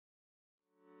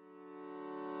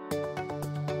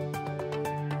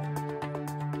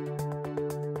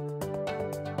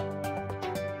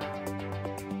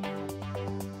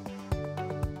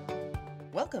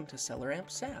Welcome to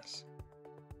SellerAmp SAS.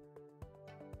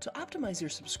 To optimize your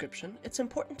subscription, it's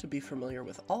important to be familiar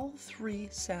with all three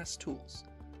SAS tools: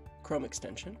 Chrome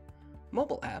Extension,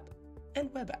 Mobile App,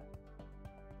 and Web App.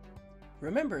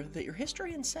 Remember that your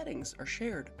history and settings are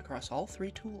shared across all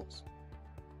three tools.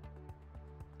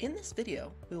 In this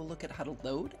video, we will look at how to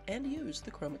load and use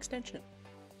the Chrome extension.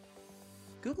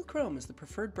 Google Chrome is the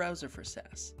preferred browser for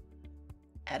SAS.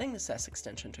 Adding the SAS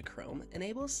extension to Chrome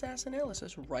enables SAS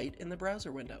analysis right in the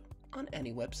browser window on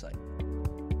any website.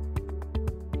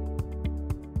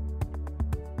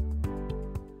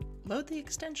 Load the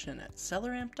extension at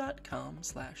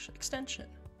selleramp.com/extension.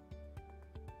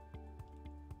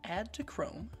 Add to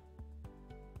Chrome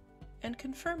and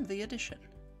confirm the addition.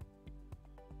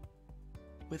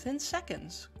 Within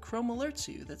seconds, Chrome alerts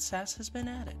you that SAS has been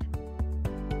added.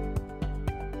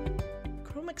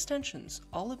 Chrome extensions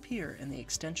all appear in the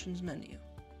Extensions menu.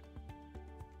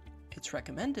 It's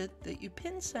recommended that you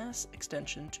pin SAS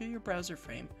extension to your browser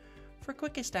frame for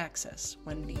quickest access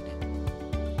when needed.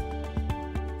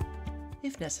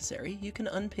 If necessary, you can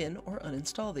unpin or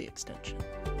uninstall the extension.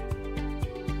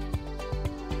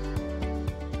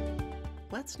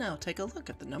 Let's now take a look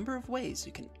at the number of ways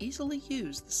you can easily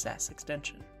use the SAS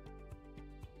extension.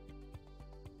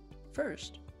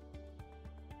 First,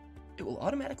 it will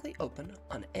automatically open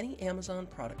on any Amazon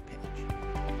product page.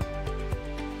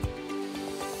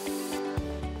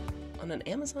 On an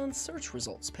Amazon search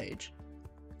results page,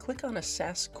 click on a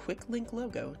SAS Quick Link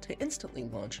logo to instantly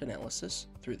launch analysis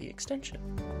through the extension.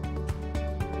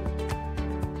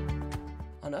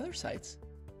 On other sites,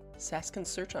 SAS can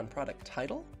search on product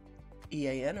title,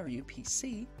 EAN or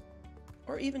UPC,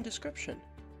 or even description.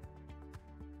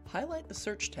 Highlight the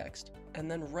search text and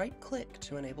then right-click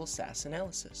to enable SAS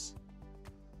analysis.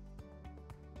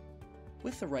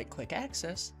 With the right-click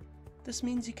access, this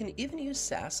means you can even use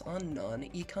SAS on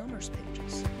non-e-commerce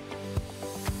pages.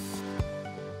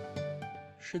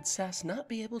 Should SAS not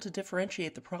be able to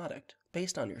differentiate the product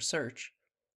based on your search,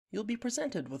 you'll be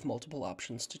presented with multiple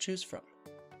options to choose from.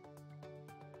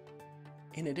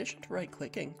 In addition to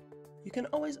right-clicking, you can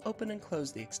always open and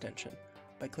close the extension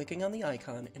by clicking on the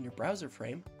icon in your browser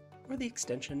frame or the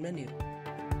extension menu.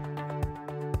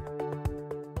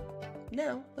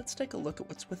 Now, let's take a look at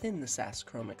what's within the SAS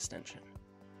Chrome extension.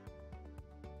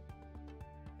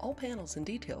 All panels and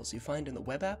details you find in the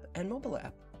Web App and Mobile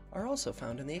App are also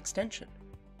found in the extension.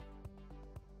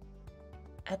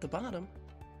 At the bottom,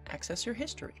 access your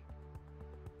history.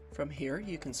 From here,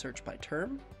 you can search by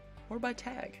term or by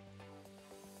tag.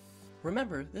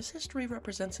 Remember, this history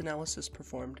represents analysis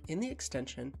performed in the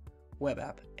extension, Web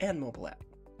App, and Mobile App.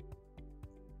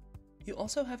 You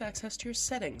also have access to your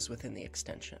settings within the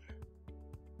extension.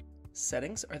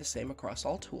 Settings are the same across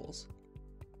all tools,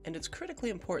 and it's critically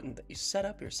important that you set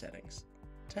up your settings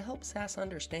to help SAS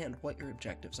understand what your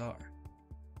objectives are.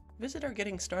 Visit our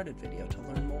Getting Started video to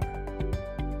learn more.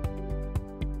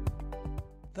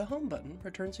 The Home button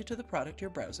returns you to the product you're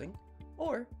browsing,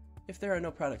 or, if there are no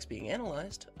products being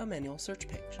analyzed, a manual search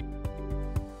page.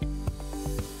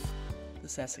 The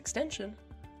SAS extension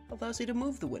allows you to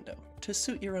move the window to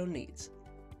suit your own needs.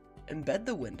 Embed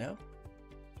the window,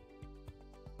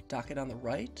 dock it on the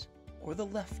right or the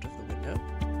left of the window,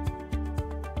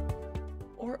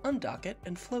 or undock it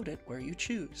and float it where you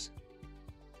choose.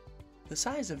 The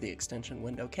size of the extension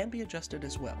window can be adjusted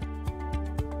as well.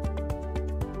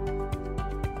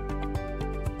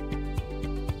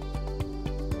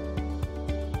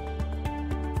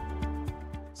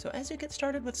 So as you get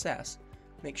started with SAS,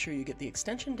 make sure you get the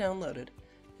extension downloaded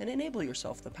and enable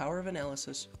yourself the power of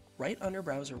analysis right on your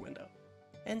browser window,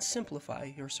 and simplify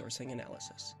your sourcing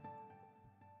analysis.